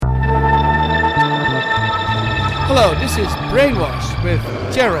Hello, this is Brainwash with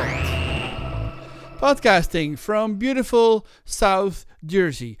Gerald. Podcasting from beautiful South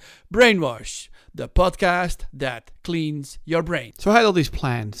Jersey. Brainwash, the podcast that cleans your brain. So I had all these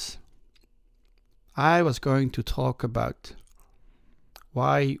plans. I was going to talk about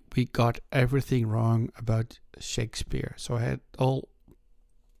why we got everything wrong about Shakespeare. So I had all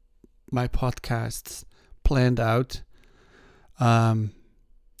my podcasts planned out. Hamlet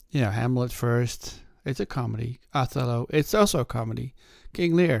first. It's a comedy. Othello, it's also a comedy.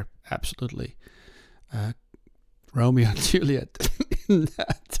 King Lear, absolutely. Romeo and Juliet.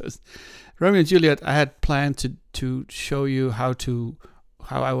 Romeo and Juliet, I had planned to show you how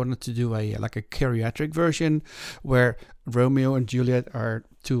I wanted to do a geriatric version where Romeo and Juliet are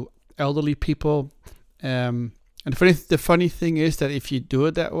two elderly people. And the funny thing is that if you do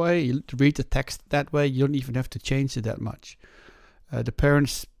it that way, you read the text that way, you don't even have to change it that much. The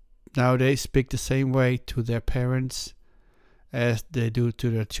parents nowadays speak the same way to their parents as they do to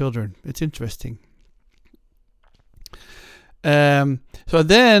their children. It's interesting. So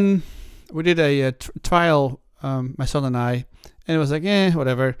then we did a trial, my son and I, and it was like,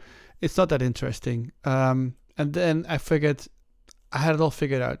 whatever. It's not that interesting. And then I had it all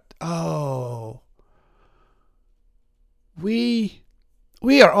figured out. Oh, we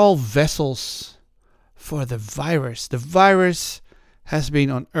are all vessels for the virus. The virus has been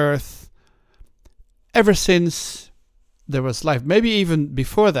on Earth ever since there was life, maybe even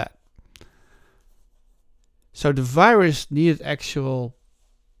before that. So the virus needed actual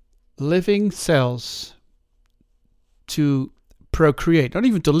living cells to procreate, not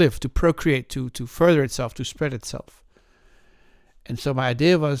even to live, to procreate, to further itself, to spread itself. And so my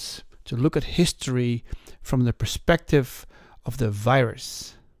idea was to look at history from the perspective of the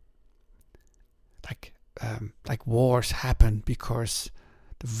virus. Like wars happen because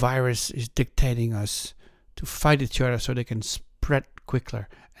the virus is dictating us to fight each other so they can spread quicker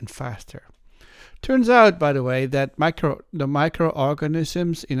and faster. Turns out, by the way, that the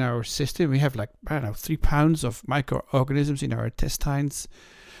microorganisms in our system, we have 3 pounds of microorganisms in our intestines,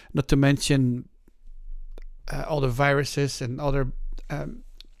 not to mention all the viruses and other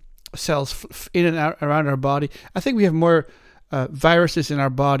cells in and out around our body. I think we have more viruses in our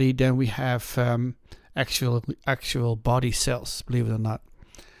body than we have actual body cells, believe it or not.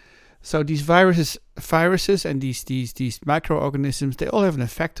 So these viruses and these microorganisms, they all have an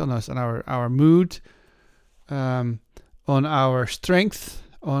effect on us, on our mood, on our strength,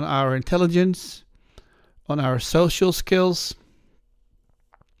 on our intelligence, on our social skills.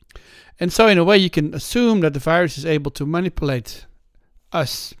 And so in a way you can assume that the virus is able to manipulate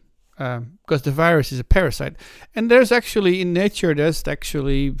us, because the virus is a parasite. And there's actually in nature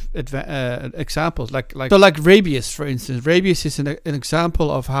examples like rabies, for instance. Rabies is an example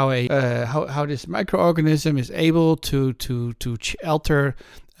of how how this microorganism is able to alter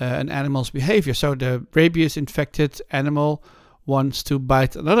an animal's behavior. So the rabies infected animal wants to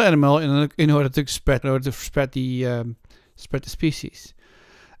bite another animal in order to spread the species.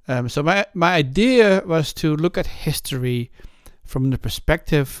 So my idea was to look at history from the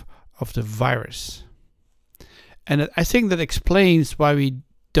perspective of the virus. And I think that explains why we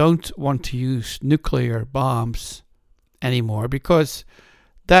don't want to use nuclear bombs anymore, because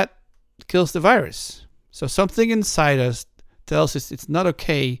that kills the virus. So something inside us tells us it's not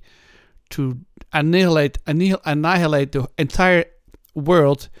okay to annihilate the entire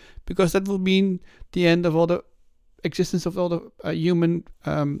world, because that will mean the end of all the existence of all the human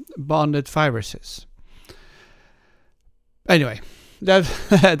bonded viruses. Anyway, that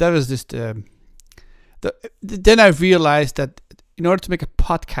was just. Then I realized that in order to make a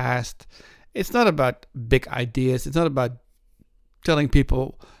podcast, it's not about big ideas. It's not about telling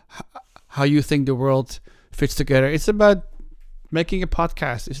people how you think the world fits together. It's about making a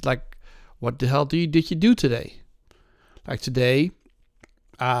podcast. It's like, what the hell did you do today? Like today,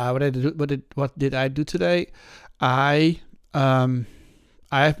 what did I do today? I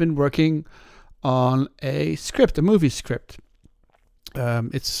have been working on a movie script. I'm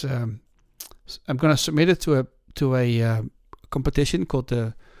going to submit it to a competition called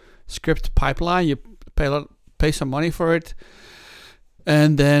the Script Pipeline. You pay some money for it,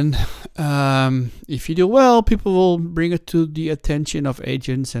 and then if you do well, people will bring it to the attention of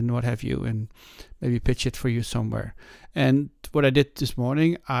agents and what have you, and maybe pitch it for you somewhere. And what I did this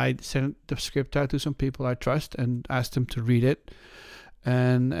morning, I sent the script out to some people I trust and asked them to read it,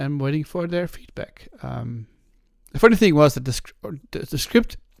 and I'm waiting for their feedback. The funny thing was that the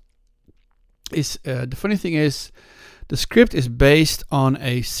script is the script is based on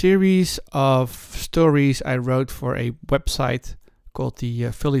a series of stories I wrote for a website called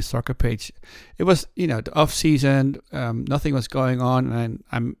the Philly Soccer Page. It was, the off season. Nothing was going on, and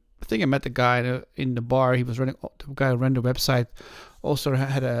I think I met the guy in the bar. He was running. The guy who ran the website also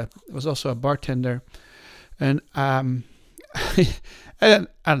was also a bartender, and I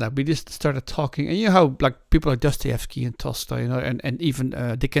don't know. We just started talking, and you know how like people like Dostoevsky and Tolstoy, and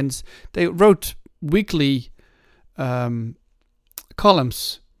even Dickens, they wrote weekly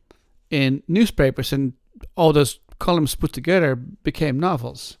columns in newspapers, and all those columns put together became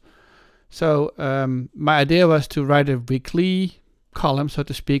novels. So my idea was to write a weekly column, so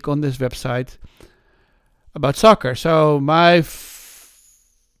to speak, on this website about soccer. So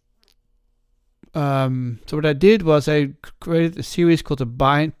so what I did was I created a series called the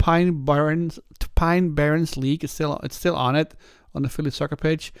Pine Barrens League. It's still on it, on the Philly Soccer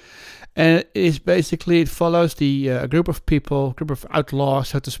Page, and it follows a group of outlaws,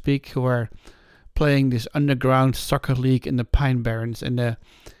 so to speak, who are playing this underground soccer league in the Pine Barrens, and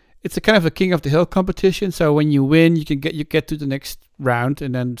it's a kind of a king of the hill competition. So when you win, you get to the next round,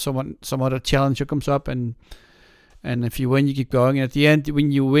 and then some other challenger comes up, and if you win, you keep going. And at the end,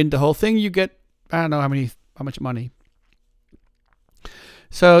 when you win the whole thing, you get, I don't know how much money.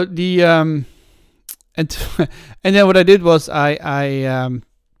 So the and then what I did was I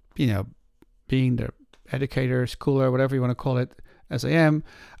being the educator, schooler, whatever you want to call it, as I am,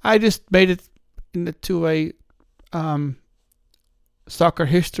 I just made it into a soccer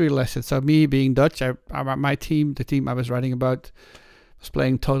history lesson. So me being Dutch, my team, the team I was writing about, was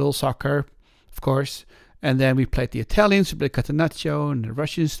playing total soccer, of course. And then we played the Italians, we played Catenaccio, and the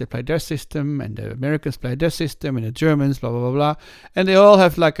Russians, they played their system, and the Americans played their system, and the Germans, blah blah blah blah. And they all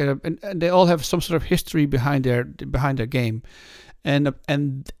have and they all have some sort of history behind their game, and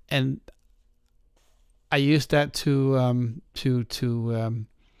I used that to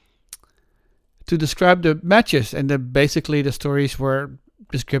describe the matches, and basically the stories were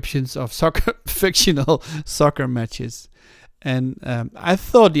descriptions of fictional soccer matches. And I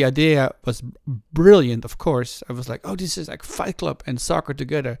thought the idea was brilliant, of course. I was like, oh, this is like Fight Club and soccer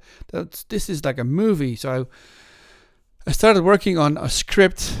together. This is like a movie. So I started working on a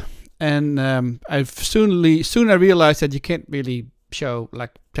script, and soon I realized that you can't really show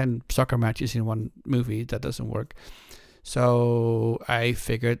like 10 soccer matches in one movie. That doesn't work. So I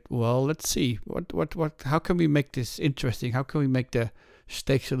figured, well, let's see. How can we make this interesting? How can we make the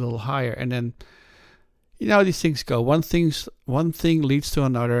stakes a little higher? And then, you know how these things go. One thing leads to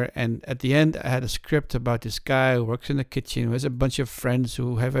another, and at the end, I had a script about this guy who works in the kitchen, who has a bunch of friends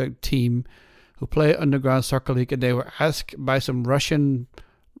who have a team, who play underground soccer league, and they were asked by some Russian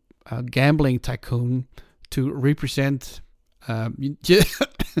gambling tycoon to represent to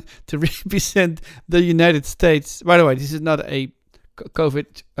represent the United States. By the way, this is not a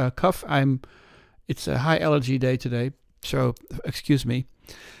COVID cough. It's a high allergy day today, so excuse me.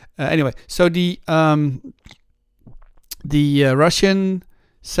 Anyway, so the Russian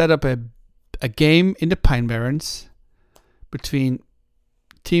set up a game in the Pine Barrens between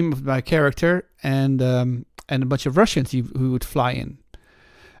team of my character and a bunch of Russians who would fly in,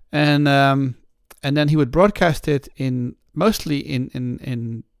 and then he would broadcast it mostly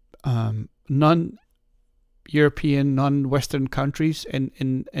in non-European, non-Western countries, and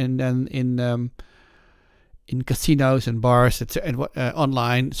then in casinos and bars and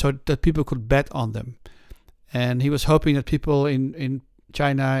online, so that people could bet on them. And he was hoping that people in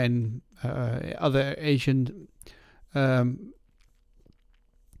China and other Asian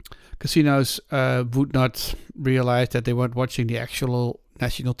casinos would not realize that they weren't watching the actual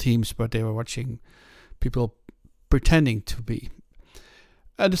national teams, but they were watching people pretending to be.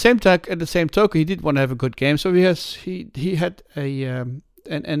 At the same token, he did want to have a good game, so he had a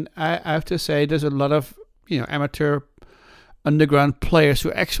and I have to say, there's a lot of amateur underground players who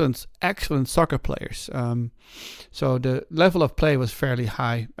are excellent soccer players. So the level of play was fairly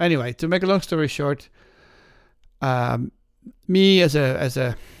high. Anyway, to make a long story short, me as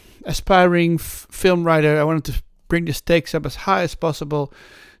a aspiring film writer, I wanted to bring the stakes up as high as possible.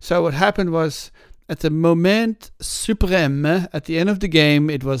 So what happened was, at the moment suprême, at the end of the game,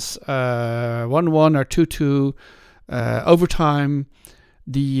 it was 1-1 or 2-2, overtime.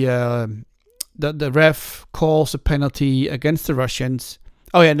 The ref calls a penalty against the Russians.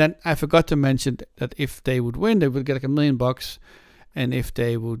 Oh yeah, and then I forgot to mention that if they would win, they would get like $1 million, and if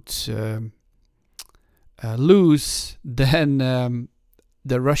they would lose, then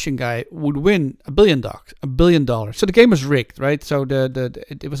the Russian guy would win $1 billion. So the game was rigged, right? So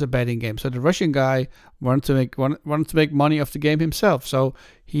it was a betting game. So the Russian guy wanted to make money off the game himself. So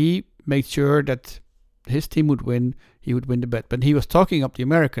he made sure that his team would win. He would win the bet, but he was talking up the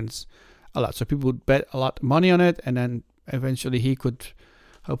Americans a lot. So people would bet a lot of money on it, and then eventually he could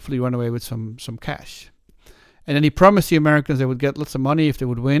hopefully run away with some cash. And then he promised the Americans they would get lots of money if they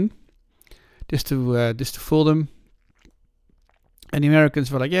would win, just to fool them. And the Americans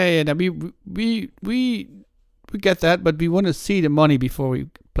were like, yeah, we get that, but we want to see the money before we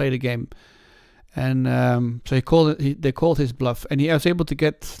play the game. And so they called his bluff, and he was able to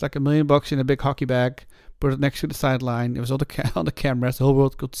get like $1 million in a big hockey bag, put it next to the sideline. It was on the cameras. The whole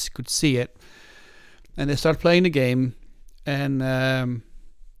world could see it. And they started playing the game, and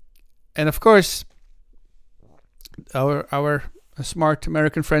of course, our smart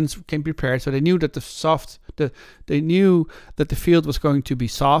American friends came prepared, so they knew that the field was going to be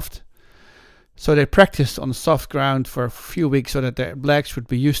soft. So they practiced on soft ground for a few weeks so that the blacks would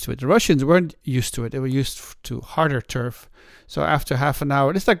be used to it. The Russians weren't used to it; they were used to harder turf. So after half an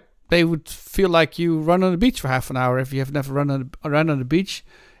hour, it's like they would feel like you run on the beach for half an hour. If you have never run on the beach,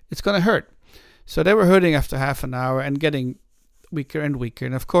 it's gonna hurt. So they were hurting after half an hour and getting weaker and weaker.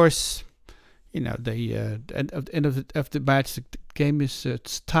 And of course, the end of the match, the game is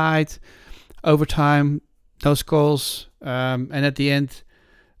it's tied, overtime, no goals, and at the end,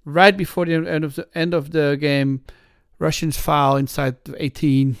 right before the end of the game, Russians foul inside the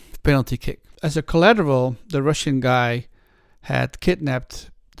 18 penalty kick. As a collateral, the Russian guy had kidnapped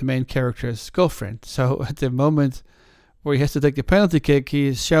the main character's girlfriend. So at the moment where he has to take the penalty kick, he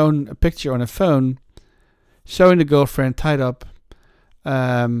is shown a picture on a phone showing the girlfriend tied up,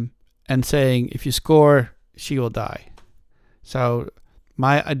 and saying, if you score, she will die. So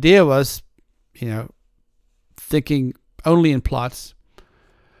my idea was, thinking only in plots,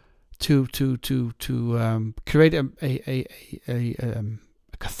 to create a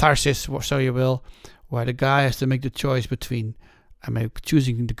catharsis, so you will, where the guy has to make the choice between, am I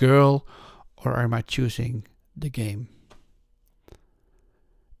choosing the girl or am I choosing the game?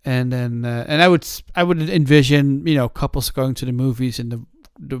 And then I would envision couples going to the movies and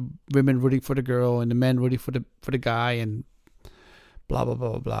the women rooting for the girl and the men rooting for the guy and blah blah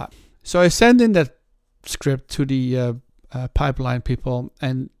blah blah blah. So I send in that script to the Pipeline people,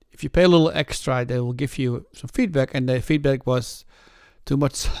 and if you pay a little extra, they will give you some feedback. And the feedback was too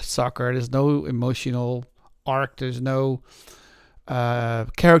much soccer. There's no emotional arc. There's no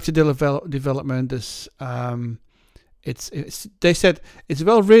character development. There's they said it's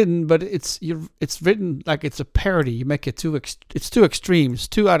well written, but it's written like it's a parody. You make it it's too extreme. It's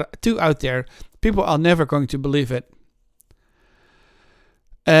too out there. People are never going to believe it.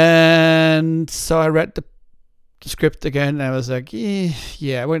 And so I read the script again, and I was like,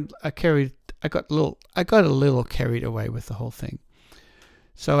 yeah. I got a little carried away with the whole thing.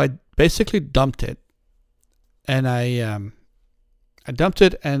 So I basically dumped it, and I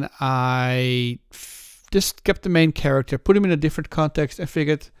just kept the main character, put him in a different context, and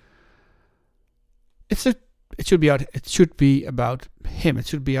figured it should be about him. It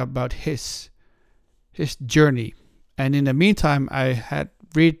should be about his journey. And in the meantime, I had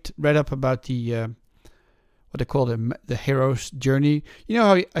read up about the what they call the hero's journey. You know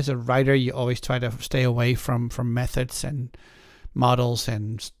how as a writer you always try to stay away from methods and models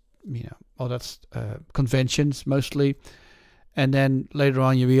and all that conventions mostly. And then later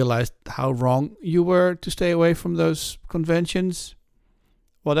on, you realized how wrong you were to stay away from those conventions.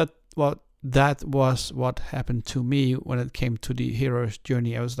 Well, that was what happened to me when it came to the hero's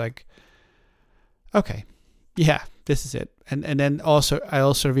journey. I was like, okay, yeah, this is it. And then I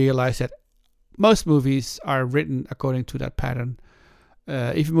also realized that most movies are written according to that pattern.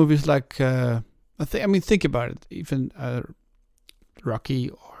 Even movies like, think about it. Even Rocky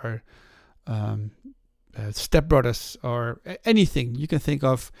or Step Brothers or anything you can think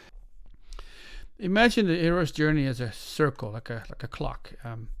of. Imagine the hero's journey as a circle, like a clock.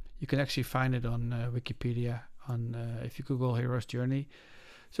 You can actually find it on Wikipedia if you Google hero's journey.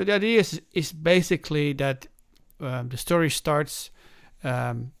 So the idea is basically that the story starts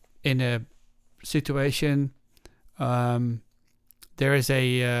in a situation. There is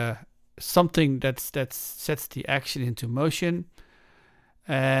a something that sets the action into motion.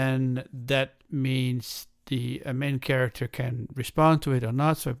 And that means the main character can respond to it or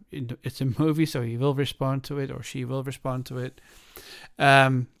not. So it's a movie, so he will respond to it or she will respond to it.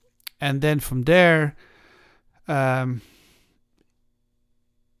 And then from there,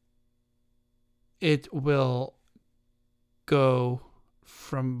 it will go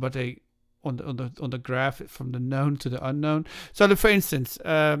from what they on the graph from the known to the unknown. So, for instance,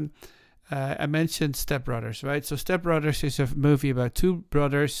 I mentioned Step Brothers, right? So Step Brothers is a movie about two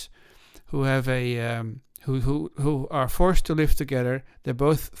brothers who have who are forced to live together. They're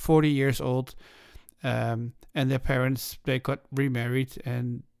both 40 years old, and their parents, they got remarried,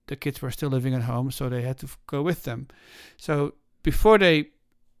 and the kids were still living at home, so they had to go with them. So before they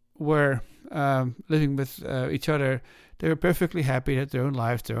were living with each other, they were perfectly happy, had their own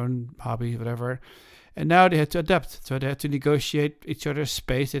lives, their own hobbies, whatever. And now they had to adapt. So they had to negotiate each other's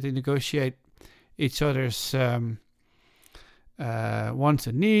space. They had to negotiate each other's wants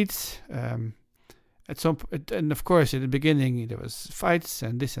and needs. And of course, in the beginning, there was fights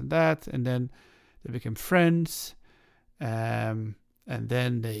and this and that, and then they became friends, and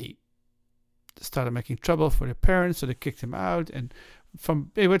then they started making trouble for their parents, so they kicked them out, and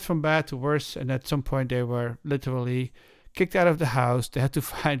it went from bad to worse. And at some point, they were literally kicked out of the house. They had to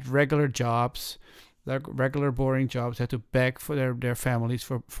find regular jobs, regular boring jobs. They had to beg for their families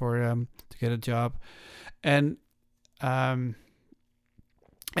for to get a job, and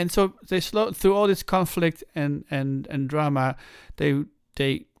so they through all this conflict and drama,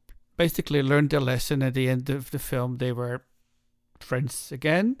 they basically learned their lesson. At the end of the film, they were friends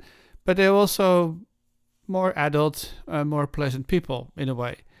again, but they were also more adult, more pleasant people in a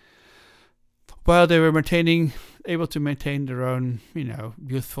way, while they were able to maintain their own,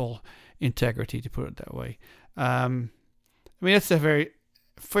 youthful integrity, to put it that way. I mean, that's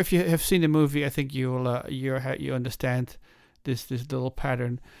if you have seen the movie, I think you understand this little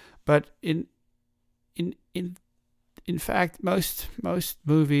pattern. But in fact, most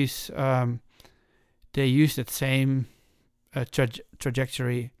movies, they use that same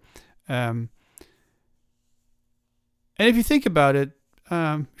trajectory. And if you think about it,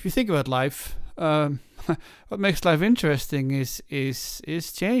 if you think about life, what makes life interesting is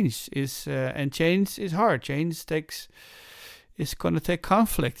change. And change is hard. Change is going to take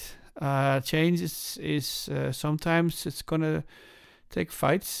conflict. Change is sometimes it's going to take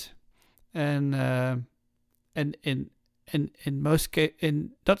fights, and in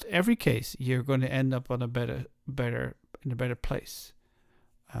not every case, you're going to end up on a better place.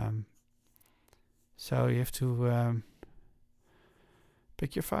 So you have to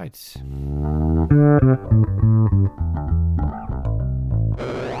pick your fights.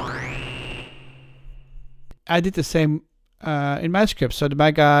 I did the same in my script. So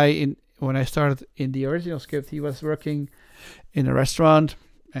my guy, when I started in the original script, he was working in a restaurant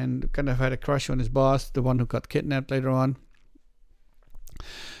and kind of had a crush on his boss, the one who got kidnapped later on.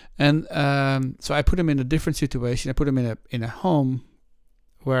 And so I put him in a different situation. I put him in a home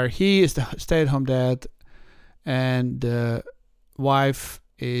where he is the stay-at-home dad, and the wife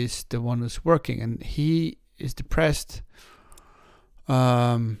is the one who's working, and he is depressed.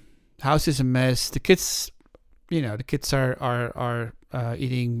 House is a mess. The kids are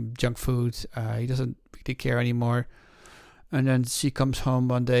eating junk food. He doesn't really care anymore. And then she comes home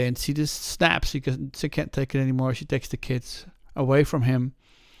one day and she just snaps because she can't take it anymore. She takes the kids away from him,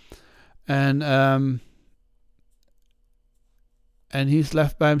 and he's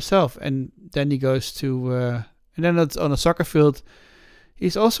left by himself. And then he goes to and then it's on a soccer field.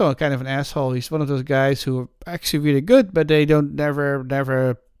 He's also a kind of an asshole. He's one of those guys who are actually really good, but they don't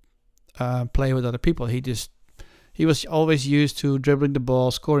never play with other people. He was always used to dribbling the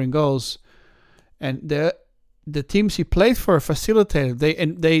ball, scoring goals, and the teams he played for facilitated.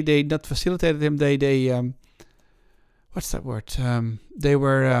 They not facilitated him. They what's that word? They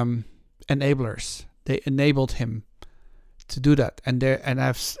were enablers. They enabled him to do that. And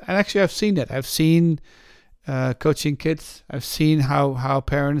I've seen that. I've seen coaching kids. I've seen how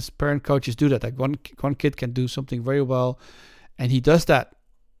parent coaches do that. Like one kid can do something very well, and he does that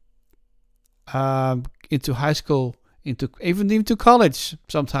into high school, even into college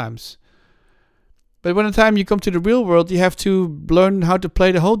sometimes. But when the time you come to the real world, you have to learn how to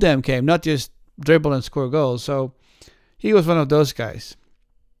play the whole damn game, not just dribble and score goals. So he was one of those guys.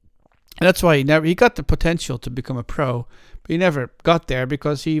 And that's why he got the potential to become a pro, but he never got there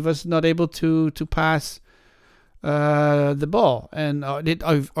because he was not able to pass the ball or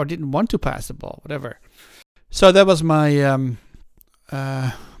didn't want to pass the ball, whatever. So that was my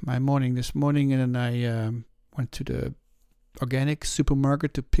my morning this morning, and then I went to the organic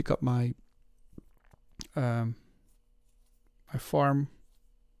supermarket to pick up my farm,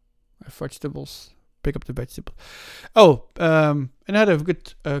 my vegetables. Pick up the vegetables. And I had a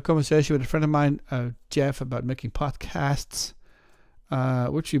good conversation with a friend of mine, Jeff, about making podcasts,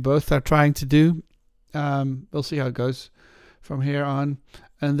 which we both are trying to do. We'll see how it goes from here on.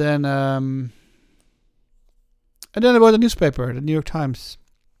 And then about the newspaper, the New York Times,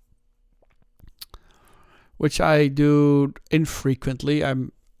 which I do infrequently. I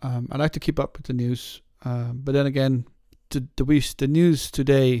like to keep up with the news, but then again, the news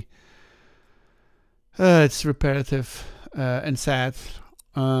today, it's repetitive and sad.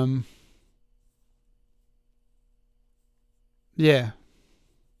 Yeah.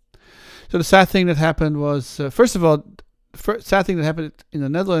 So the sad thing that happened was, first of all, the sad thing that happened in the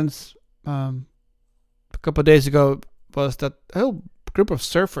Netherlands a couple of days ago was that a whole group of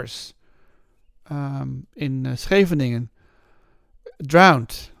surfers in Scheveningen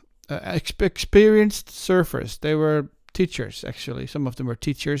drowned. Experienced surfers. They were teachers, actually. Some of them were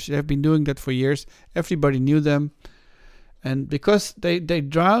teachers. They have been doing that for years. Everybody knew them. And because they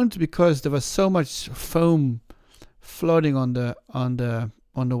drowned because there was so much foam floating on the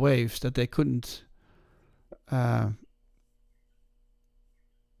waves that they couldn't I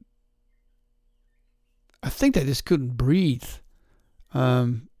think they just couldn't breathe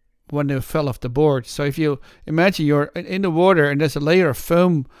when they fell off the board. So if you imagine you're in the water and there's a layer of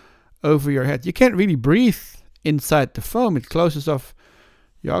foam over your head, you can't really breathe inside the foam. It closes off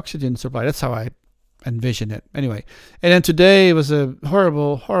your oxygen supply. That's how I envision it. Anyway, and then today it was a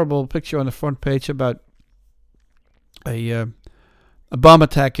horrible, horrible picture on the front page about a bomb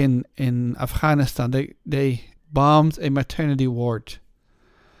attack in Afghanistan. They bombed a maternity ward.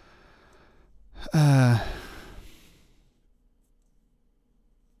 Let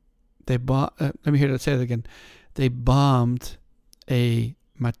me hear that say it again. They bombed a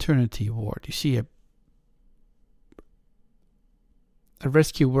maternity ward. You see a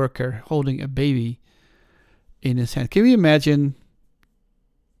rescue worker holding a baby in his hand. Can you imagine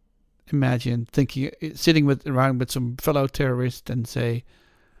thinking, sitting around with some fellow terrorists and say,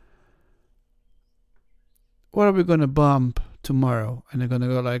 what are we going to bomb tomorrow? And they're going to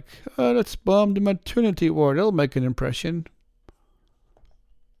go like, oh, let's bomb the maternity ward. It'll make an impression.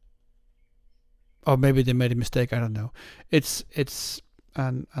 Or maybe they made a mistake. I don't know. It's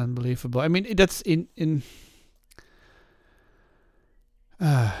unbelievable. I mean, that's in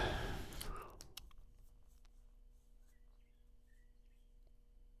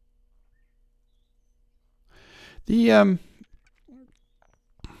the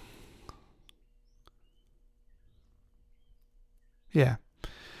yeah.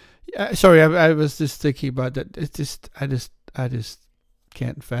 Sorry, I was just thinking about that. It's just I just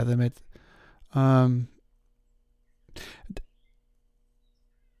can't fathom it. On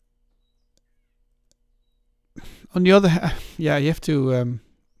the other hand, yeah, you have to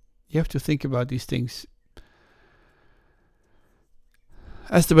think about these things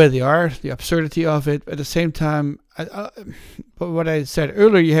as the way they are, the absurdity of it. At the same time, but what I said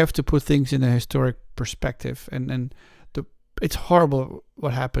earlier, you have to put things in a historic perspective, and it's horrible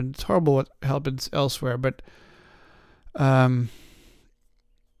what happened. It's horrible what happens elsewhere, but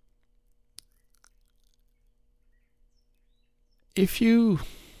if you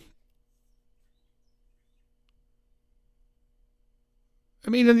I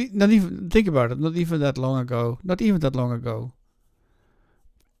mean, not even think about it. Not even that long ago.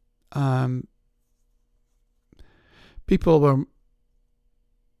 People were,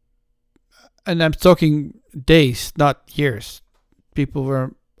 and I'm talking days, not years.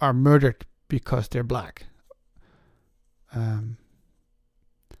 People are murdered because they're black.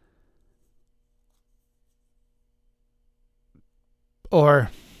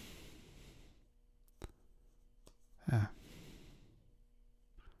 Or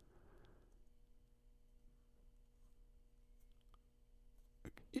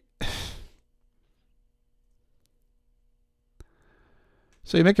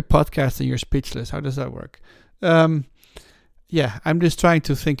so you make a podcast and you're speechless. How does that work? Yeah, I'm just trying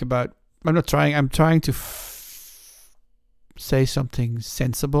to think about. I'm not trying. I'm trying to say something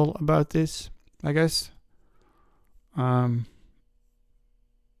sensible about this, I guess.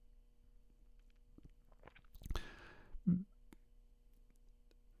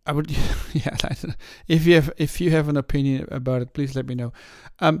 I would, yeah. If you have an opinion about it, please let me know.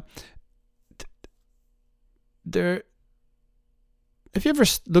 There. Have you ever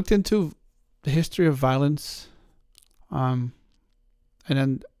looked into the history of violence? And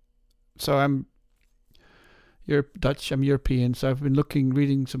then, so you're Dutch, I'm European, so I've been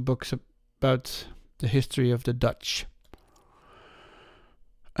reading some books about the history of the Dutch.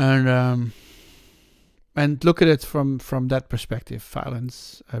 And look at it from that perspective: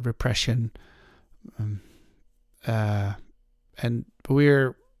 violence, repression, and we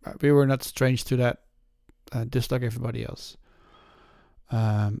were not strange to that, just like everybody else.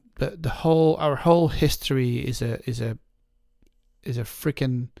 Our whole history is a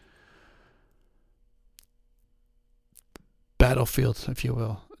freaking battlefield, if you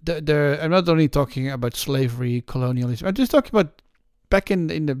will. I'm not only talking about slavery, colonialism. I'm just talking about back in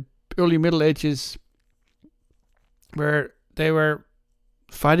the early Middle Ages, where they were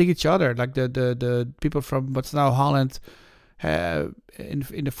fighting each other, like the people from what's now Holland, in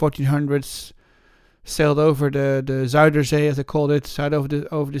the 1400s, sailed over the Zuiderzee, as they called it, side over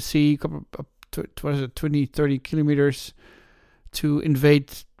the sea, what is it, 20, 30 kilometers to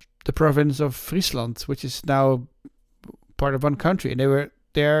invade the province of Friesland, which is now part of one country. And they were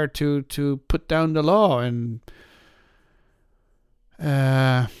there to put down the law, and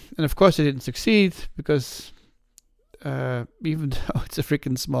of course they didn't succeed because even though it's a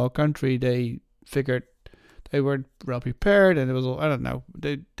freaking small country, they figured they weren't well prepared, and it was I don't know.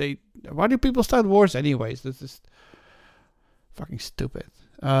 They why do people start wars anyways? This is fucking stupid.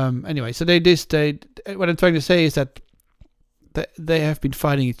 Anyway, so what I'm trying to say is that they have been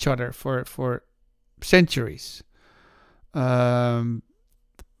fighting each other for centuries. Over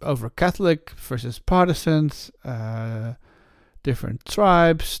Catholic versus Protestants, different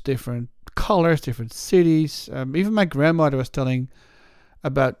tribes, different colors, different cities. Even my grandmother was telling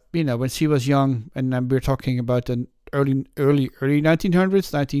about, when she was young, and we're talking about the early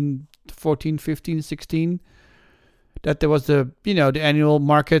 1900s, 1914, 15, 16, that there was the annual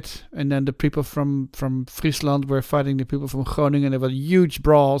market, and then the people from Friesland were fighting the people from Groningen, and there were huge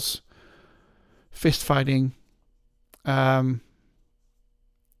brawls, fist fighting. Wow.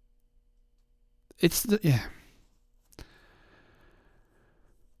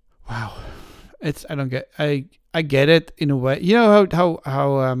 I get it in a way. You know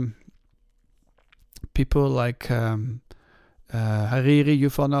how people like Hariri,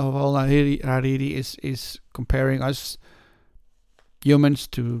 Yuval Noah Hariri is comparing us humans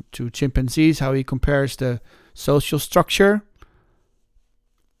to chimpanzees, how he compares the social structure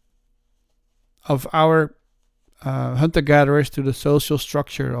of our hunter-gatherers to the social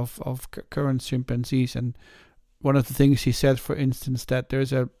structure of current chimpanzees. And one of the things he said, for instance, that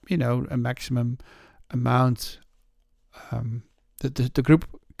there's a maximum amount, the group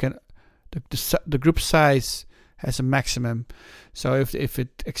can, the group size has a maximum. So if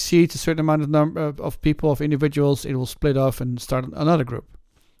it exceeds a certain amount of number of people, of individuals, it will split off and start another group.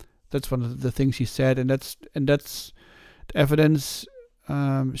 That's one of the things he said, and that's the evidence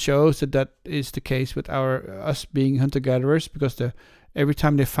shows that is the case with us being hunter-gatherers, because every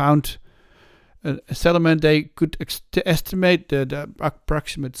time they found a settlement, they could estimate the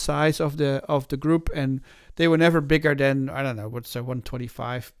approximate size of the group, and they were never bigger than, I don't know,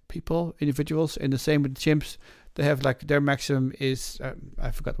 125 individuals. And the same with the chimps. They have their maximum is,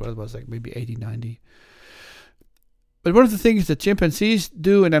 I forgot what it was, maybe 80, 90. But one of the things that chimpanzees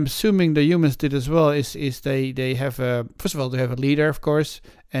do, and I'm assuming the humans did as well, is they have first of all, they have a leader, of course,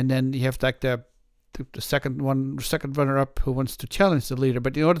 and then you have the second runner-up who wants to challenge the leader.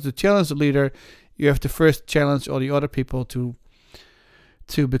 But in order to challenge the leader, you have to first challenge all the other people to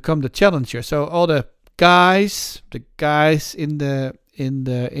become the challenger. So all the guys in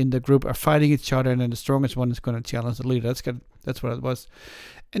the group are fighting each other, and then the strongest one is going to challenge the leader. That's what it was,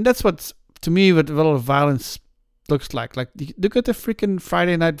 and that's what, to me, what a lot of violence looks like. Look at the freaking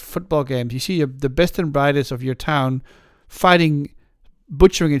Friday night football games. You see the best and brightest of your town fighting,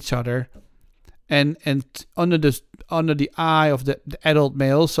 butchering each other. And under the eye of the adult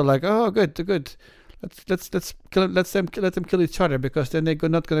males, so good. Let's kill, let them kill each other, because then they're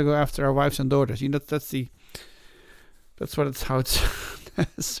not gonna go after our wives and daughters. How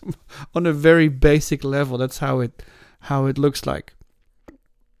it's on a very basic level. That's how it looks like.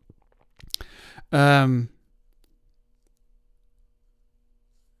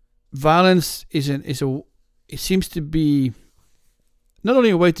 Violence it seems to be not only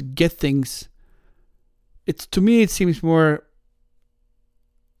a way to get things. To me, it seems more.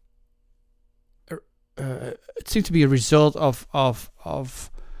 It seems to be a result of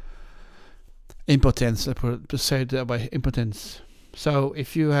impotence. Let's say it that way, impotence. So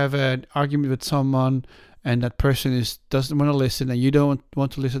if you have an argument with someone, and that person doesn't want to listen, and you don't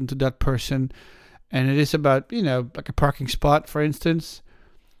want to listen to that person, and it is about like a parking spot, for instance,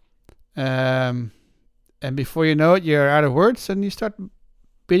 and before you know it, you're out of words, and you start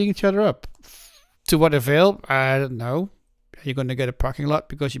beating each other up. To what avail? I don't know. Are you going to get a parking lot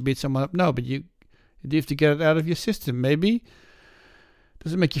because you beat someone up? No, but you have to get it out of your system. Maybe.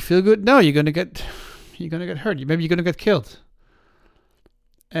 Does it make you feel good? No, you're going to get hurt. Maybe you're going to get killed.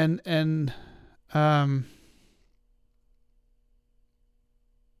 And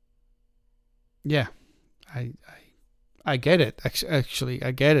yeah, I get it. Actually, I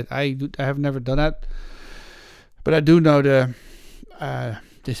get it. I have never done that, but I do know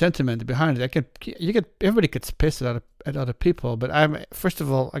the sentiment behind it. Everybody gets pissed at other people, but first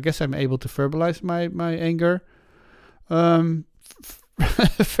of all, I guess I'm able to verbalize my anger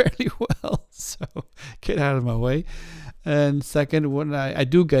fairly well, so get out of my way. And second, when I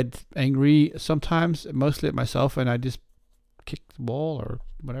do get angry sometimes, mostly at myself, and I just kick the wall or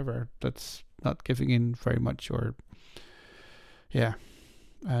whatever. That's not giving in very much, or yeah.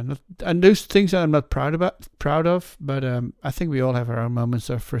 And those things I'm not proud of, but I think we all have our own moments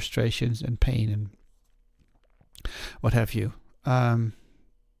of frustrations and pain and what have you. But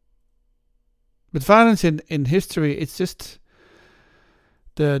violence in history, it's just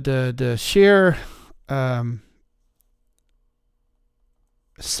the sheer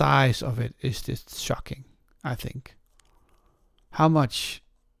size of it is just shocking. I think how much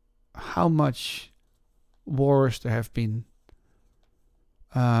wars there have been,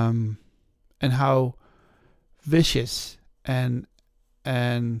 and how vicious and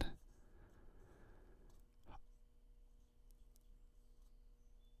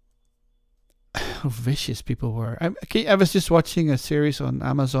how vicious people were. I was just watching a series on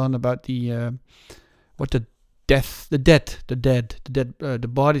Amazon about the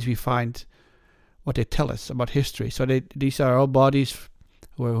bodies we find, what they tell us about history. So these are all bodies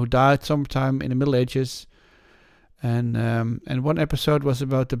who died sometime in the Middle Ages, and one episode was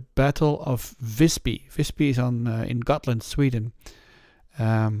about the Battle of Visby. Visby is on in Gotland, Sweden.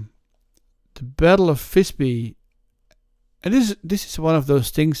 The Battle of Visby, and this is one of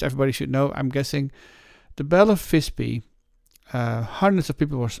those things everybody should know, I'm guessing. The Battle of Visby, hundreds of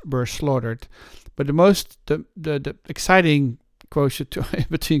people were slaughtered, but the exciting quotient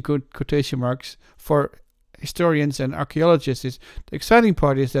between quotation marks for historians and archaeologists is, the exciting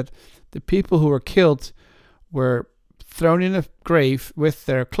part is that the people who were killed were thrown in a grave with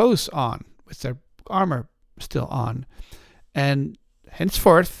their clothes on, with their armor still on, and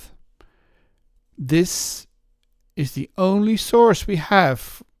henceforth this is the only source we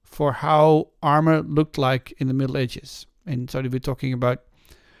have for how armor looked like in the Middle Ages. And so we're talking about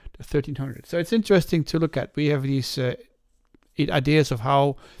the 1300s. So it's interesting to look at. We have these ideas of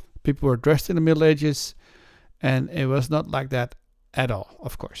how people were dressed in the Middle Ages, and it was not like that at all,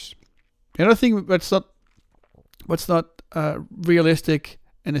 of course. Another thing what's not realistic,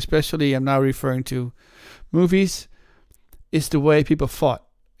 and especially I'm now referring to movies, is the way people fought.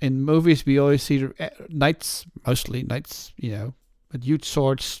 In movies, we always see knights, mostly knights, with huge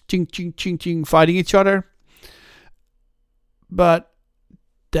swords, ching, ching, ching, ching, fighting each other. But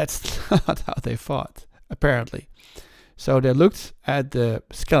that's not how they fought, apparently. So they looked at the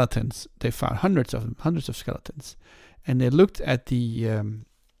skeletons. They found hundreds of skeletons. And they looked at the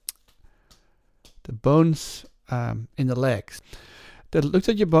bones in the legs. They looked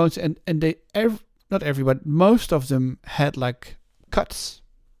at your bones, and they, not everyone, most of them had like cuts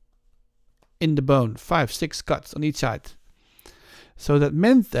in the bone, 5-6 cuts on each side. So that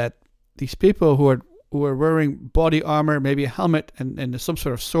meant that these people who were wearing body armor, maybe a helmet and some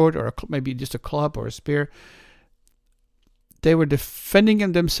sort of sword, or maybe just a club or a spear, they were defending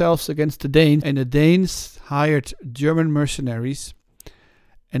themselves against the Danes, and the Danes hired German mercenaries,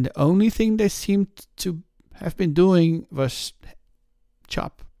 and the only thing they seemed to have been doing was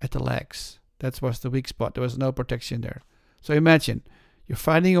chop at the legs. That was the weak spot. There was no protection there. So imagine, you're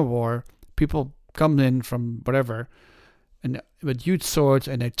fighting a war, people come in from whatever, and with huge swords,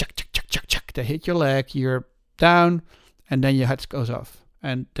 and they chuck, they hit your leg, you're down, and then your head goes off.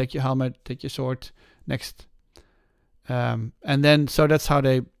 And take your helmet, take your sword, next. And then, so that's how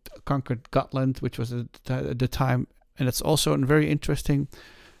they conquered Gotland, which was at the time, and it's also a very interesting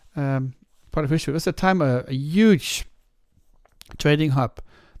part of history. It was at the time a huge trading hub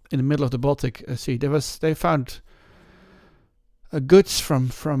in the middle of the Baltic Sea. They found goods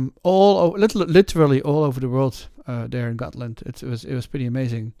from literally all over the world there in Gotland. It was pretty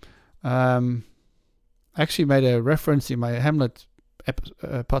amazing. I actually made a reference in my Hamlet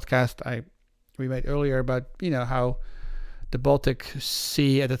podcast we made earlier about how the Baltic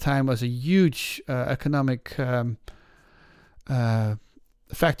Sea at the time was a huge economic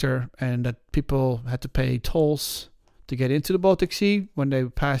factor, and that people had to pay tolls to get into the Baltic Sea when they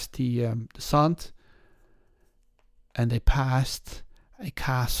passed the Sand. And they passed a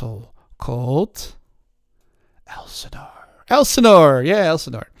castle called Elsinore. Yeah,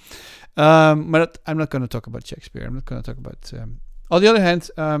 Elsinore. But I'm not going to talk about Shakespeare. I'm not going to talk about... on the other hand,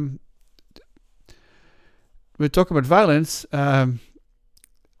 we're talking about violence.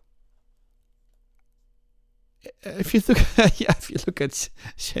 If you look at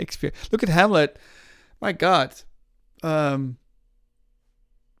Shakespeare, look at Hamlet. My God.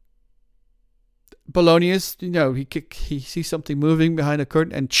 Polonius, he sees something moving behind a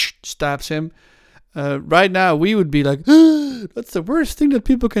curtain and stabs him. Right now, we would be like, that's the worst thing that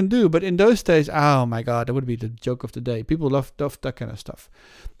people can do. But in those days, oh my God, that would be the joke of the day. People love that kind of stuff.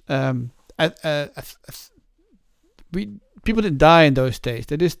 People didn't die in those days.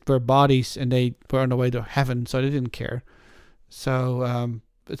 They just were bodies, and they were on the way to heaven, so they didn't care. So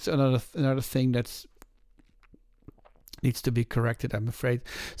it's another thing that's needs to be corrected, I'm afraid.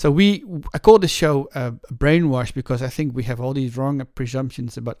 So I call this show Brainwash because I think we have all these wrong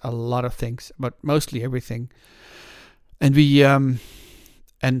presumptions about a lot of things, but mostly everything. And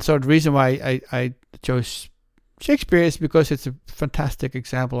and so the reason why I chose Shakespeare is because it's a fantastic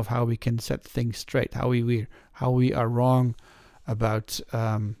example of how we can set things straight, how we are wrong about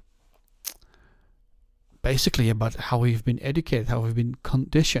basically about how we've been educated, how we've been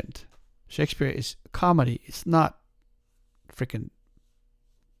conditioned. Shakespeare is comedy. It's not freaking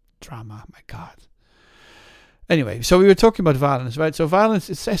drama. My God. Anyway, so we were talking about violence, right? So violence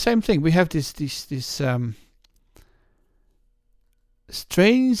is the same thing. We have this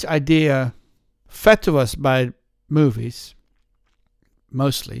strange idea fed to us by movies,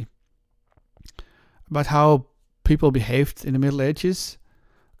 mostly, about how people behaved in the Middle Ages.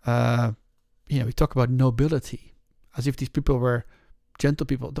 We talk about nobility as if these people were gentle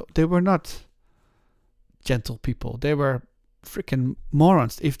people. They were not gentle people. They were freaking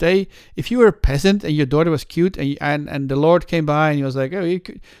morons. If you were a peasant and your daughter was cute and the Lord came by and he was like, "Oh,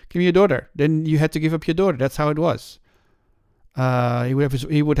 give me your daughter," then you had to give up your daughter. That's how it was. He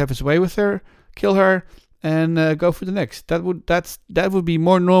would have his way with her, kill her, and go for the next. That would be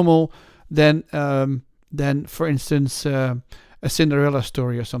more normal than for instance a Cinderella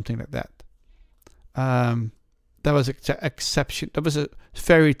story or something like that. That was an exception. That was a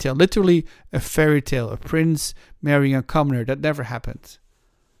fairy tale, literally a fairy tale. A prince marrying a commoner. That never happened.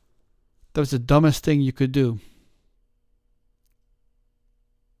 That was the dumbest thing you could do.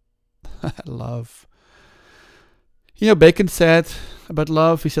 Love. Bacon said about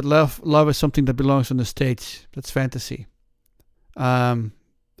love. He said, "Love is something that belongs on the stage. That's fantasy." Love.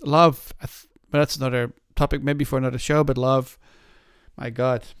 But that's another topic, maybe for another show. But love, my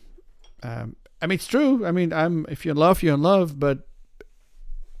God. It's true. If you're in love, you're in love. But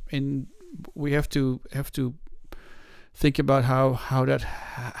we have to think about how that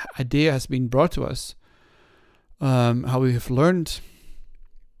idea has been brought to us. How we have learned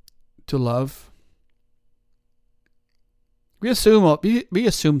to love. We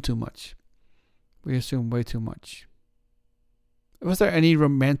assume too much. We assume way too much. Was there any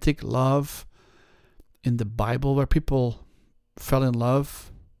romantic love in the Bible where people fell in love?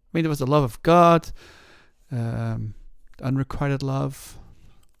 There was the love of God, unrequited love.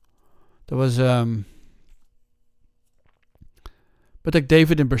 There was, but like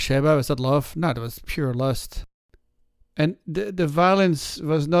David and Bathsheba, was that love? No, it was pure lust. And the violence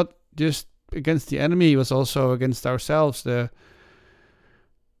was not just against the enemy; it was also against ourselves. Of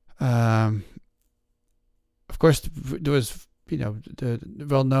course, there was, the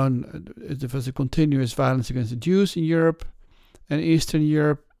well-known. There was a continuous violence against the Jews in Europe and Eastern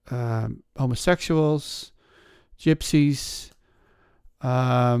Europe. Homosexuals, gypsies,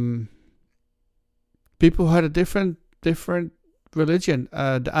 people who had a different religion.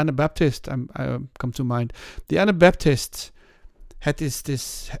 The Anabaptists come to mind. The Anabaptists had this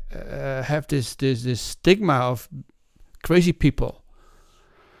stigma of crazy people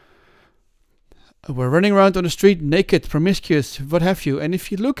who were running around on the street naked, promiscuous, what have you. And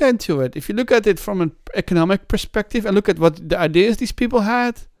if you look at it from an economic perspective and look at what the ideas these people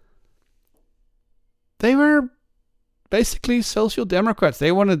had, they were basically social democrats.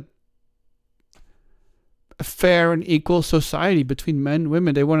 They wanted a fair and equal society between men and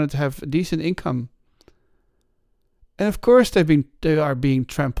women. They wanted to have a decent income. And of course they are being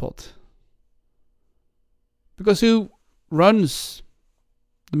trampled. Because who runs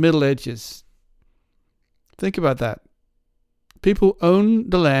the Middle Ages? Think about that. People who own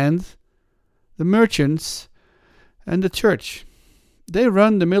the land, the merchants, and the church. They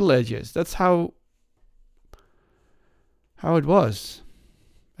run the Middle Ages. That's how it was.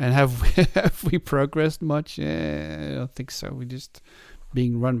 And have we progressed much? I don't think so. We're just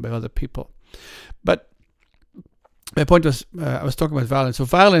being run by other people. But my point was, I was talking about violence. So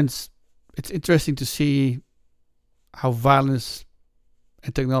violence, it's interesting to see how violence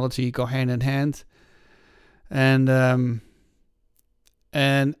and technology go hand in hand. And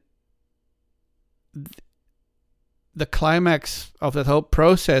the climax of that whole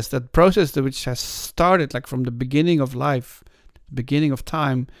process, which has started like from the beginning of life, beginning of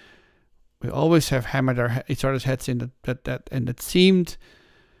time, we always have hammered each other's heads in that, and it seemed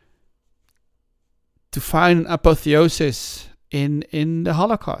to find an apotheosis in the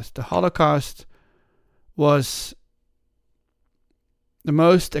Holocaust. The Holocaust was the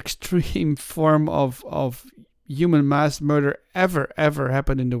most extreme form of human mass murder ever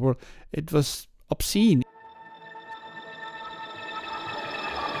happened in the world. It was obscene.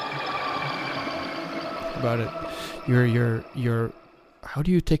 About it, your how do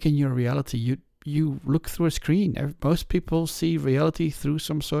you take in your reality? You look through a screen. Most people see reality through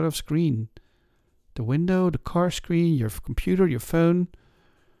some sort of screen. The window, the car screen, your computer, your phone.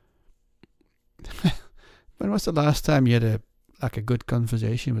 When was the last time you had a good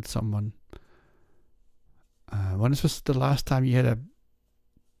conversation with someone? When was the last time you had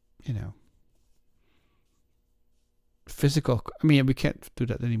physical? I mean, we can't do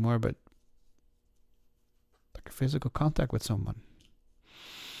that anymore, but like a physical contact with someone.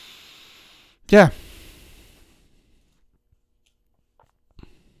 Yeah.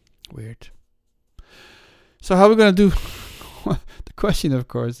 Weird. So how are we gonna do? The question, of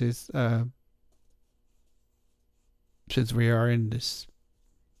course, is since we are in this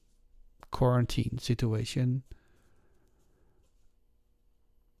quarantine situation,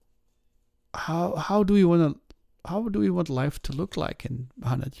 how do we want life to look like in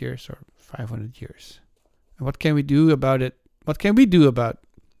 100 years or 500 years? And what can we do about it? What can we do about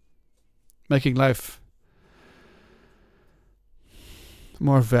making life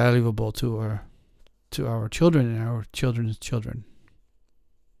more valuable to our children and our children's children?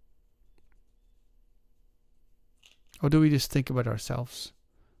 Or do we just think about ourselves?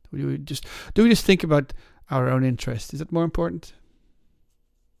 Do we just think about our own interest? Is that more important?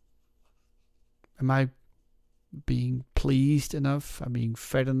 Am I being pleased enough? Am I being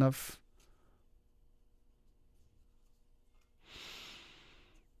fed enough?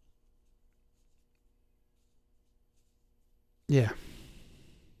 Yeah.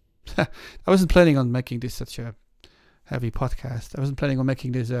 I wasn't planning on making this such a heavy podcast. I wasn't planning on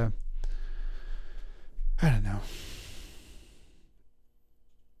making this I don't know,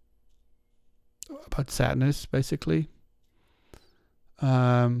 about sadness, basically.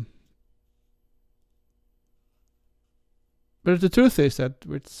 But the truth is that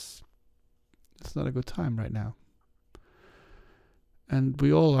it's not a good time right now. And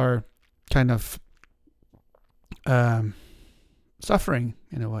we all are kind of suffering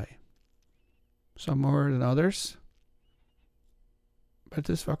in a way. Some more than others. But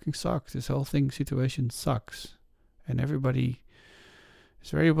this fucking sucks. This whole situation sucks. And everybody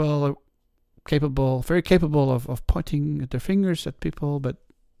is very capable of pointing their fingers at people, but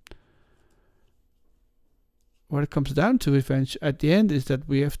what it comes down to at the end is that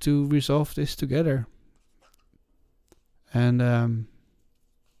we have to resolve this together. And I'm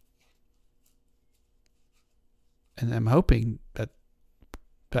hoping that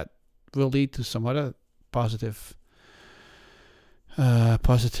will lead to some other positive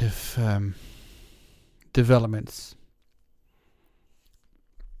developments.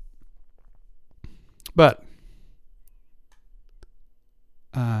 But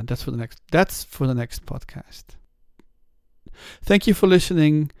that's for the next podcast. Thank you for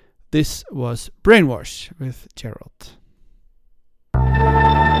listening. This was Brainwash with Gerald.